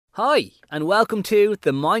Hi, and welcome to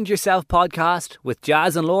the Mind Yourself podcast with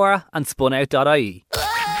Jazz and Laura and Spun Out.ie.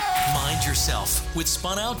 Mind Yourself with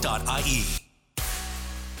Spun Out.ie.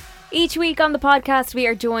 Each week on the podcast, we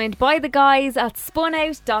are joined by the guys at Spun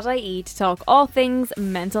Out.ie to talk all things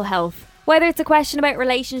mental health. Whether it's a question about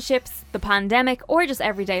relationships, the pandemic, or just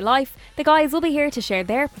everyday life, the guys will be here to share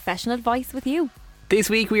their professional advice with you. This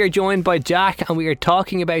week we are joined by Jack and we are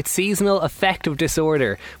talking about seasonal affective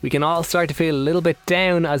disorder. We can all start to feel a little bit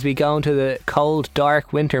down as we go into the cold,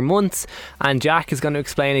 dark winter months, and Jack is going to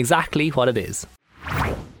explain exactly what it is.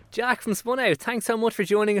 Jack from Spun Out, thanks so much for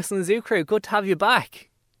joining us on the Zoo Crew. Good to have you back.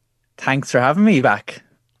 Thanks for having me back.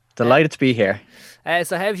 Delighted to be here.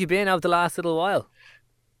 So how have you been over the last little while?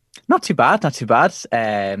 Not too bad.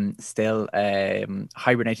 Still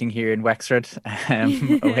hibernating here in Wexford,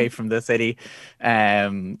 away from the city. I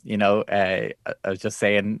was just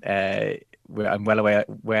saying, I'm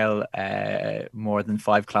well more than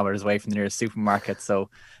 5 kilometers away from the nearest supermarket. So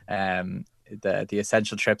the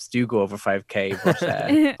essential trips do go over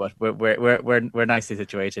 5k, but we're nicely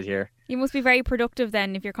situated here. You must be very productive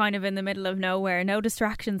then if you're kind of in the middle of nowhere. No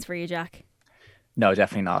distractions for you, Jack. No,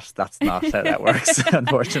 definitely not. That's not how that works,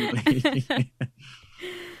 unfortunately.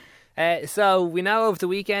 So we know over the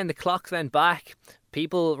weekend the clocks went back.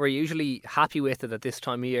 People were usually happy with it at this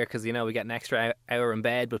time of year because, we get an extra hour in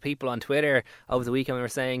bed. But people on Twitter over the weekend were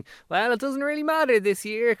saying, well, it doesn't really matter this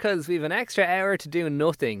year because we have an extra hour to do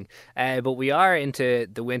nothing. But we are into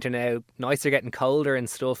the winter now. Nights are getting colder and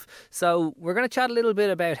stuff. So we're going to chat a little bit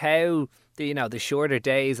about how the shorter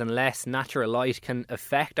days and less natural light can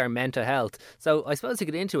affect our mental health. So I suppose to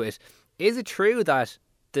get into it, is it true that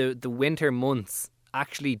the winter months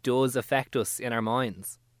actually does affect us in our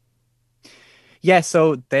minds? Yeah,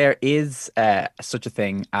 so there is such a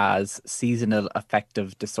thing as Seasonal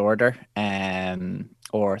Affective Disorder,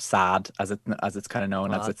 or SAD, as it's kind of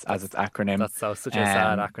known as its acronym. That's such a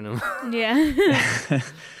sad acronym. Yeah.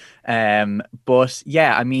 But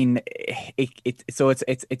yeah, I mean, it's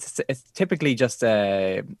typically just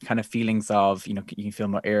kind of feelings of, you can feel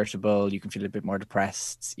more irritable, you can feel a bit more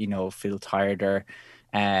depressed, feel tireder.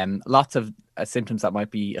 Lots of symptoms that might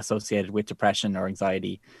be associated with depression or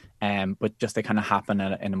anxiety, but just they kind of happen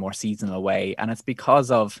in a more seasonal way, and it's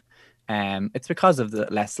because of the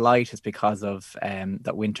less light. It's because of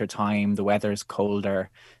that winter time, the weather's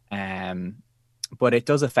colder, but it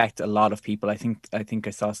does affect a lot of people. I think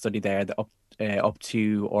I saw a study there that up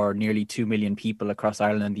to or nearly 2 million people across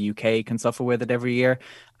Ireland and the UK can suffer with it every year,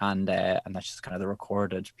 and that's just kind of the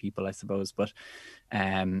recorded people, I suppose. But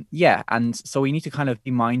and so we need to kind of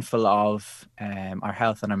be mindful of our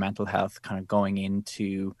health and our mental health kind of going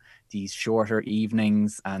into these shorter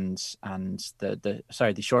evenings and the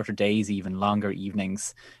shorter days, even longer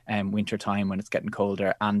evenings, winter time when it's getting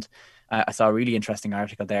colder. And I saw a really interesting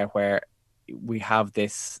article there where we have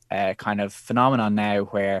this kind of phenomenon now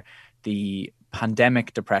where the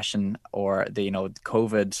pandemic depression, or the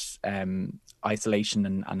COVID isolation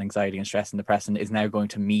and anxiety and stress and depression, is now going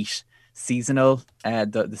to meet seasonal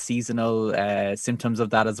the seasonal symptoms of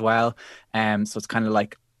that as well. So it's kind of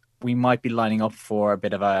like we might be lining up for a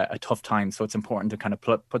bit of a tough time. So it's important to kind of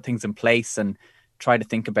put things in place and try to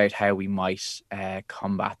think about how we might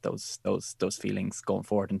combat those feelings going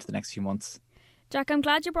forward into the next few months. Jack, I'm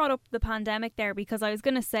glad you brought up the pandemic there, because I was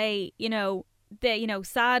going to say,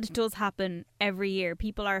 SAD does happen every year.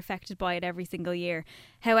 People are affected by it every single year.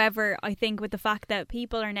 However, I think with the fact that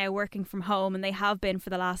people are now working from home, and they have been for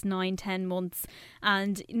the last 9-10 months,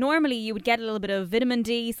 and normally you would get a little bit of vitamin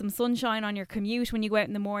D, some sunshine on your commute when you go out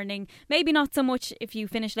in the morning. Maybe not so much if you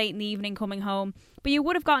finish late in the evening coming home, but you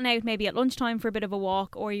would have gotten out maybe at lunchtime for a bit of a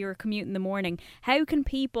walk, or your commute in the morning. How can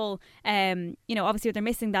people, obviously they're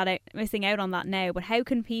missing out on that now, but how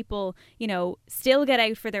can people, still get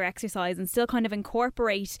out for their exercise and still kind of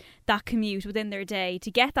incorporate that commute within their day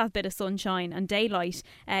to get that bit of sunshine and daylight,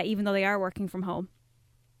 even though they are working from home?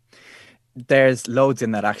 There's loads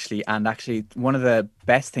in that, actually. And actually, one of the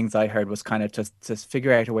best things I heard was kind of to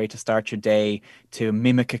figure out a way to start your day to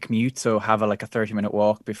mimic a commute. So have a 30-minute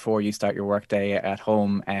walk before you start your work day at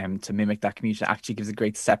home, to mimic that commute. It actually gives a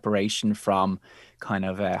great separation from kind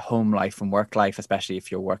of home life and work life, especially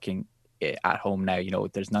if you're working at home now.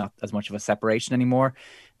 There's not as much of a separation anymore.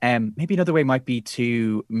 Maybe another way might be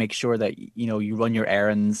to make sure that you run your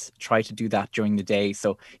errands. Try to do that during the day.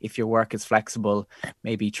 So if your work is flexible,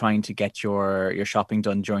 maybe trying to get your shopping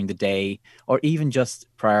done during the day, or even just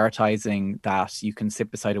prioritizing that you can sit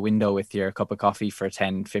beside a window with your cup of coffee for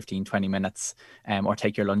 10, 15, 20 minutes, or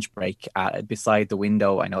take your lunch break beside the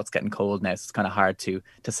window. I know it's getting cold now, so it's kind of hard to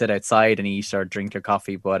sit outside and eat or drink your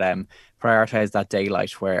coffee, but prioritize that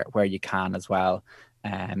daylight where you can as well.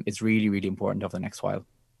 is really, really important over the next while.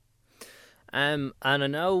 And I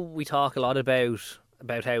know we talk a lot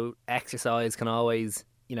about how exercise can always,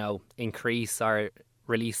 increase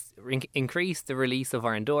increase the release of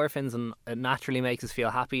our endorphins, and it naturally makes us feel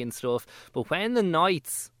happy and stuff. But when the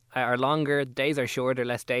nights are longer, days are shorter,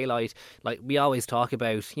 less daylight, like we always talk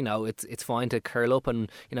about, it's fine to curl up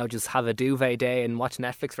and, just have a duvet day and watch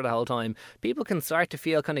Netflix for the whole time. People can start to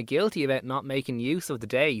feel kind of guilty about not making use of the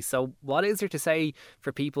day. So what is there to say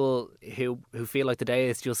for people who feel like the day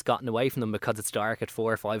has just gotten away from them because it's dark at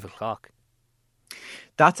 4 or 5 o'clock?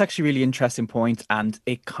 That's actually a really interesting point, and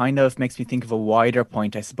it kind of makes me think of a wider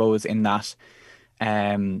point, I suppose, in that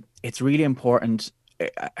it's really important.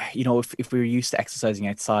 If we're used to exercising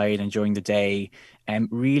outside and during the day,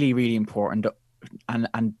 really, really important,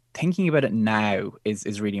 and thinking about it now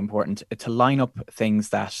is really important, to line up things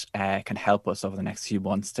that can help us over the next few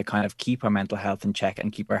months to kind of keep our mental health in check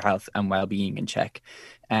and keep our health and well-being in check.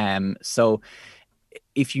 So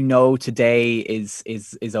if today is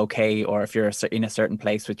okay, or if you're in a certain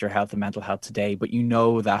place with your health and mental health today, but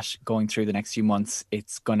that going through the next few months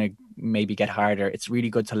it's going to maybe get harder, it's really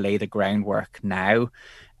good to lay the groundwork now.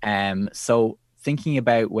 So thinking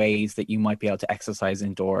about ways that you might be able to exercise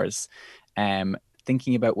indoors,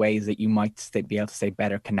 thinking about ways that you might be able to stay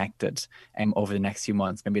better connected over the next few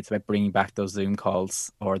months. Maybe it's about bringing back those Zoom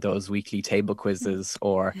calls or those weekly table quizzes,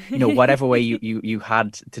 or whatever way you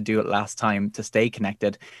had to do it last time to stay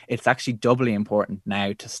connected. It's actually doubly important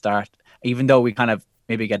now to start, even though we kind of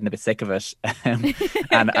maybe getting a bit sick of it,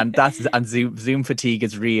 and Zoom fatigue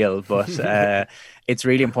is real, but it's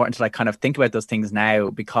really important to kind of think about those things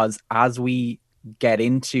now, because as we get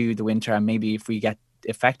into the winter, and maybe if we get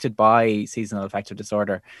affected by seasonal affective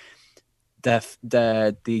disorder,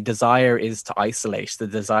 the desire is to isolate, the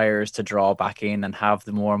desire is to draw back in and have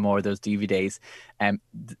the more and more of those DVDs.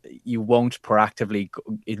 You won't proactively,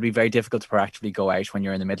 it'll be very difficult to proactively go out when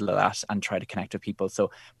you're in the middle of that and try to connect with people. So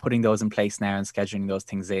putting those in place now and scheduling those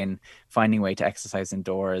things in, finding a way to exercise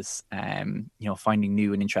indoors, finding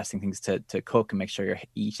new and interesting things to cook and make sure you're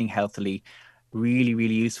eating healthily, really,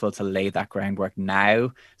 really useful to lay that groundwork now,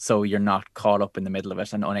 so you're not caught up in the middle of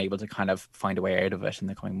it and unable to kind of find a way out of it in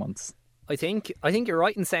the coming months. I think you're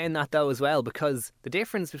right in saying that though as well, because the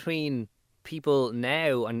difference between people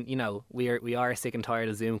now and we are sick and tired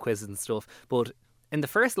of Zoom quizzes and stuff, but in the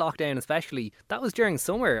first lockdown especially, that was during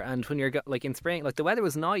summer, and when you're like in spring, like the weather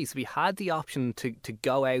was nice, we had the option to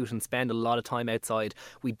go out and spend a lot of time outside.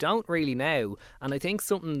 We don't really now, and I think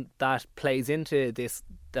something that plays into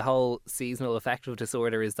the whole seasonal affective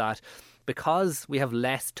disorder is that because we have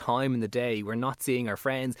less time in the day, we're not seeing our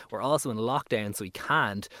friends, we're also in lockdown, so we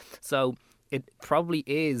can't. So it probably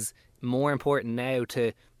is more important now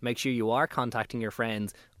to make sure you are contacting your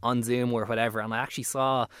friends on Zoom or whatever. And I actually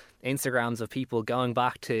saw Instagrams of people going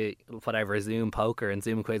back to whatever Zoom poker and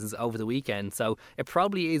Zoom quizzes over the weekend. So it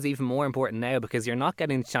probably is even more important now, because you're not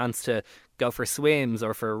getting a chance to go for swims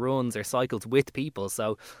or for runs or cycles with people.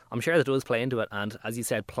 So I'm sure that does play into it. And as you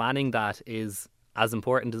said, planning that is as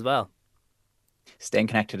important as well. Staying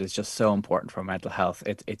connected is just so important for mental health.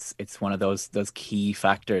 It's one of those key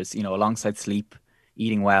factors, alongside sleep,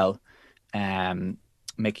 eating well,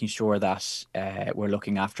 making sure that we're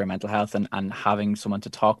looking after our mental health, and having someone to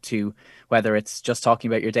talk to, whether it's just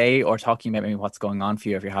talking about your day or talking about maybe what's going on for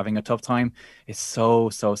you if you're having a tough time, is so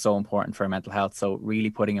important for our mental health. So really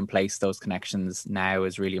putting in place those connections now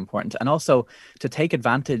is really important. And also to take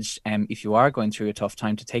advantage, if you are going through a tough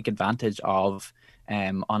time, to take advantage of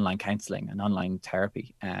online counselling and online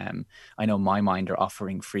therapy. I know My Mind are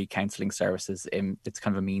offering free counselling services. It's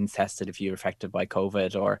kind of a means tested if you're affected by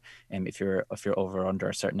COVID, or if you're over or under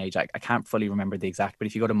a certain age. I can't fully remember the exact, but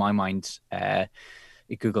if you go to My Mind,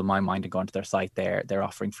 you Google My Mind and go onto their site, they're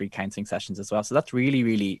offering free counselling sessions as well. So that's really,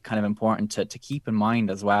 really kind of important to keep in mind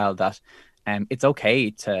as well, that it's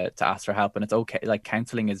okay to ask for help, and it's okay. Like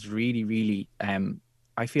counselling is really, really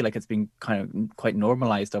I feel like it's been kind of quite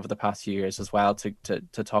normalized over the past few years as well, to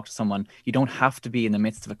talk to someone. You don't have to be in the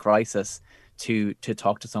midst of a crisis to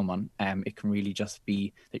talk to someone. It can really just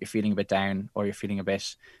be that you're feeling a bit down, or you're feeling a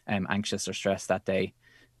bit anxious or stressed that day.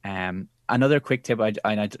 Another quick tip,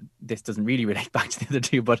 this doesn't really relate back to the other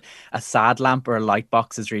two, but a sad lamp or a light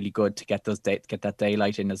box is really good to get that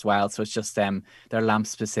daylight in as well. So it's just they're lamps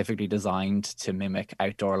specifically designed to mimic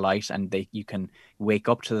outdoor light, and you can wake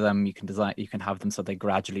up to them. You can have them so they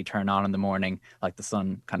gradually turn on in the morning, like the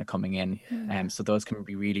sun kind of coming in. So those can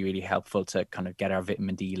be really, really helpful to kind of get our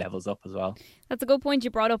vitamin D levels up as well. That's a good point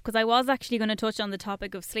you brought up, because I was actually going to touch on the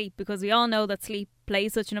topic of sleep, because we all know that sleep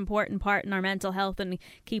plays such an important part in our mental health and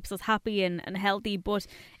keeps us happy and healthy, but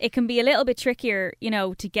it can be a little bit trickier,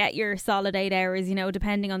 to get your solid 8 hours,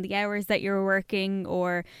 depending on the hours that you're working,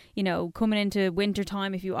 or, coming into winter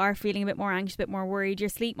time, if you are feeling a bit more anxious, a bit more worried, your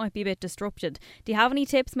sleep might be a bit disrupted. Do you have any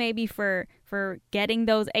tips maybe for getting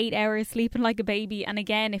those 8 hours sleeping like a baby? And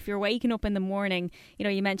again, if you're waking up in the morning,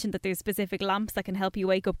 you mentioned that there's specific lamps that can help you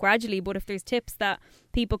wake up gradually, but if there's tips that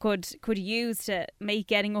people could use to make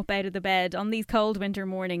getting up out of the bed on these cold winter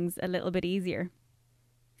mornings a little bit easier.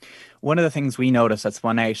 One of the things we noticed at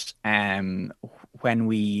Spun Out, when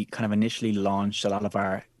we kind of initially launched a lot of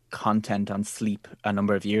our content on sleep a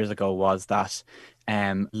number of years ago, was that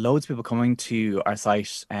loads of people coming to our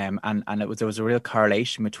site, and there was a real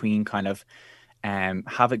correlation between kind of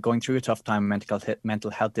going through a tough time,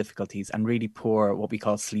 mental health difficulties, and really poor what we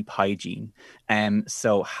call sleep hygiene.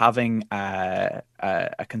 So having a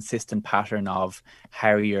consistent pattern of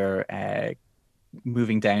how you're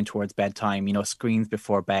moving down towards bedtime, screens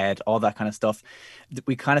before bed, all that kind of stuff,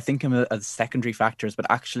 we kind of think of them as secondary factors, but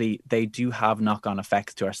actually they do have knock-on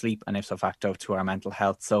effects to our sleep and ipso facto to our mental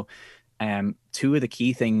health. So two of the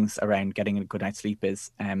key things around getting a good night's sleep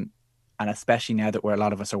is, and especially now that a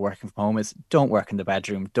lot of us are working from home, is don't work in the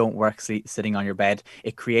bedroom, don't work sitting on your bed.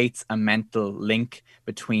 It creates a mental link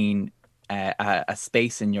between a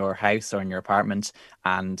space in your house or in your apartment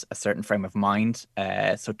and a certain frame of mind.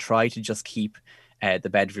 So try to just keep the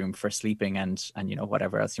bedroom for sleeping and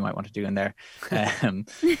whatever else you might want to do in there. And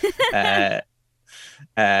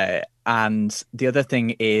the other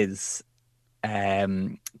thing is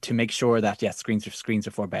to make sure that screens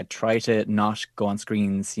before bed. Try to not go on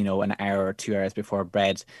screens an hour or 2 hours before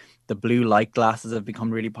bed. The blue light glasses have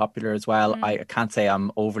become really popular as well. I can't say I'm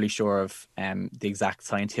overly sure of the exact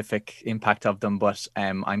scientific impact of them, but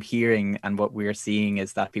I'm hearing, and what we're seeing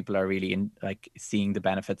is that people are really seeing the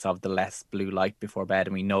benefits of the less blue light before bed,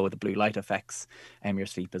 and we know the blue light affects your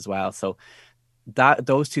sleep as well. So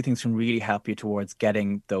those two things can really help you towards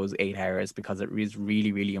getting those 8 hours, because it is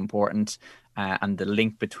really, really important. And the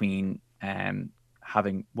link between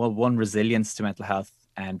having, one, resilience to mental health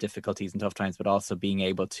difficulties and tough times, but also being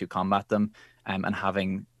able to combat them, and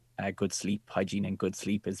having good sleep hygiene and good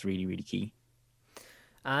sleep is really, really key.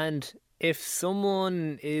 And if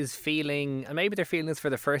someone is feeling, and maybe they're feeling this for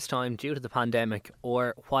the first time due to the pandemic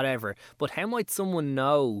or whatever, but how might someone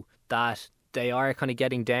know that they are kind of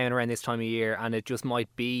getting down around this time of year and it just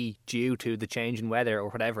might be due to the change in weather or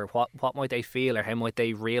whatever? What might they feel, or how might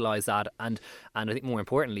they realise that, and I think more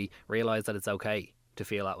importantly, realise that it's okay to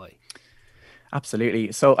feel that way?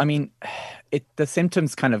 Absolutely. So, I mean, the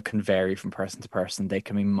symptoms kind of can vary from person to person. They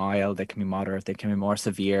can be mild, they can be moderate, they can be more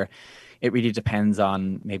severe. It really depends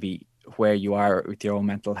on maybe where you are with your own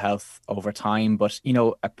mental health over time. But,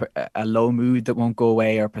 a low mood that won't go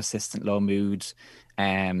away, or persistent low mood,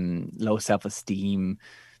 low self-esteem,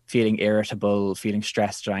 feeling irritable, feeling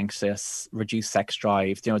stressed or anxious, reduced sex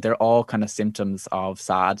drive, they're all kind of symptoms of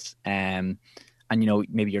SAD. And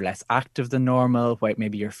maybe you're less active than normal, where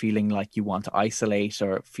maybe you're feeling like you want to isolate,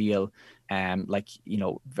 or feel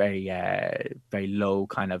very very low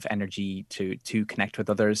kind of energy to connect with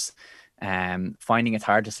others. Finding it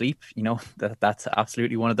hard to sleep, that's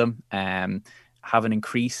absolutely one of them. Have an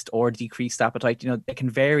increased or decreased appetite. It can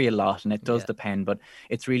vary a lot, and it does depend, but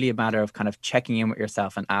it's really a matter of kind of checking in with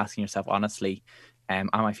yourself and asking yourself honestly, am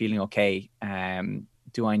I feeling okay?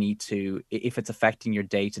 Do I need to, if it's affecting your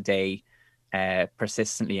day-to-day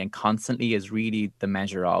persistently and constantly, is really the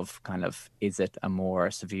measure of kind of, is it a more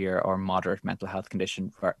severe or moderate mental health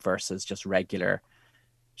condition versus just regular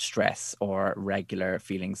stress or regular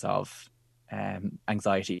feelings of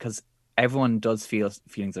anxiety? Because everyone does feel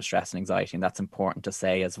feelings of stress and anxiety, and that's important to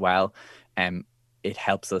say as well. It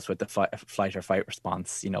helps us with the flight or fight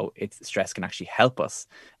response. Stress can actually help us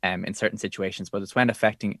in certain situations, but it's when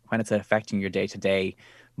it's affecting your day to day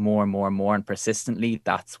more and more and more and persistently,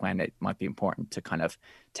 that's when it might be important to kind of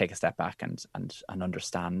take a step back and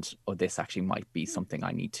understand, this actually might be something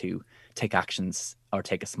I need to take actions or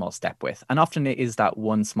take a small step with. And often it is that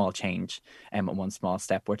one small change and one small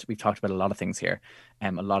step, where we've talked about a lot of things here,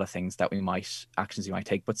 a lot of things that actions you might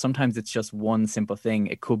take, but sometimes it's just one simple thing.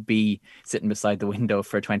 It could be sitting beside the window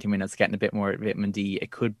for 20 minutes, getting a bit more vitamin D.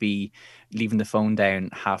 It could be leaving the phone down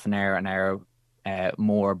half an hour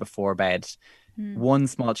more before bed. One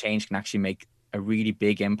small change can actually make a really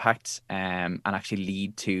big impact, and actually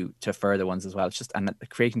lead to further ones as well. It's just, and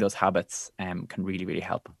creating those habits can really, really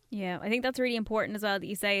help. Yeah, I think that's really important as well that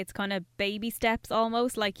you say it's kind of baby steps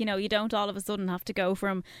almost. Like, you know, you don't all of a sudden have to go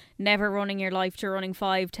from never running your life to running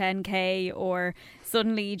 5-10k, or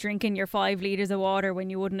suddenly drinking your 5 litres of water when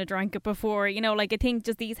you wouldn't have drank it before. You know, like I think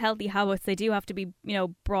just these healthy habits, they do have to be, you know,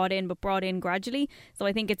 brought in gradually. So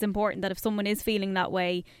I think it's important that if someone is feeling that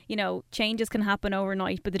way, you know, changes can happen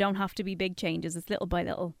overnight, but they don't have to be big changes. It's little by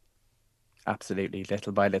little. Absolutely,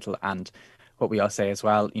 little by little. And what we all say as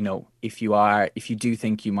well, you know, if you do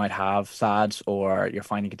think you might have SAD or you're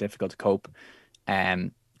finding it difficult to cope,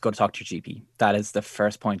 go to talk to your GP. That is the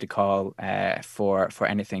first point to call for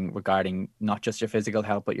anything regarding not just your physical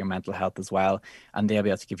health but your mental health as well. And they'll be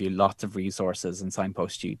able to give you lots of resources and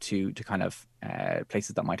signpost you to kind of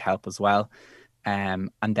places that might help as well.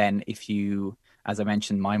 And then if you, as I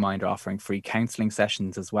mentioned, My Mind are offering free counselling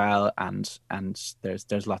sessions as well, and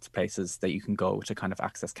there's lots of places that you can go to kind of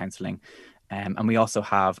access counselling. And we also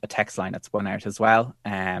have a text line at Spun Out as well.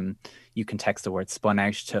 You can text the word Spun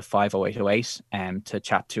Out to 50808 to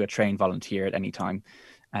chat to a trained volunteer at any time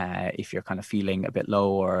if you're kind of feeling a bit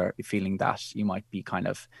low, or feeling that you might be kind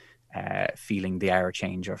of feeling the hour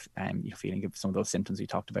change, or you're feeling some of those symptoms we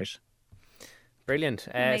talked about. Brilliant.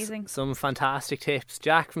 Amazing. Some fantastic tips.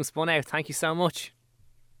 Jack from Spun Out, thank you so much.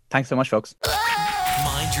 Thanks so much, folks.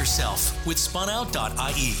 Mind Yourself with Spun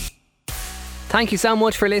Out.ie. Thank you so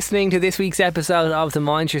much for listening to this week's episode of the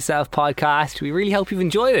Mind Yourself podcast. We really hope you've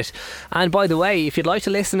enjoyed it. And by the way, if you'd like to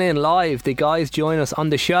listen in live, the guys join us on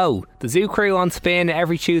the show. The Zoo Crew on Spin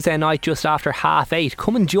every Tuesday night just after 8:30.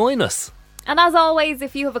 Come and join us. And as always,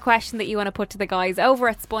 if you have a question that you want to put to the guys over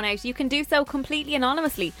at Spun Out, you can do so completely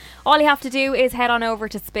anonymously. All you have to do is head on over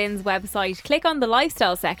to Spin's website, click on the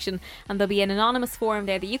lifestyle section, and there'll be an anonymous form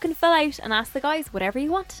there that you can fill out and ask the guys whatever you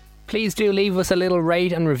want. Please do leave us a little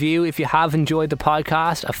rate and review if you have enjoyed the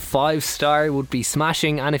podcast. A 5-star would be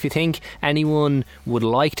smashing. And if you think anyone would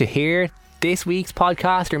like to hear this week's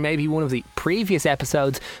podcast, or maybe one of the previous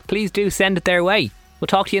episodes, please do send it their way. We'll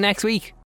talk to you next week.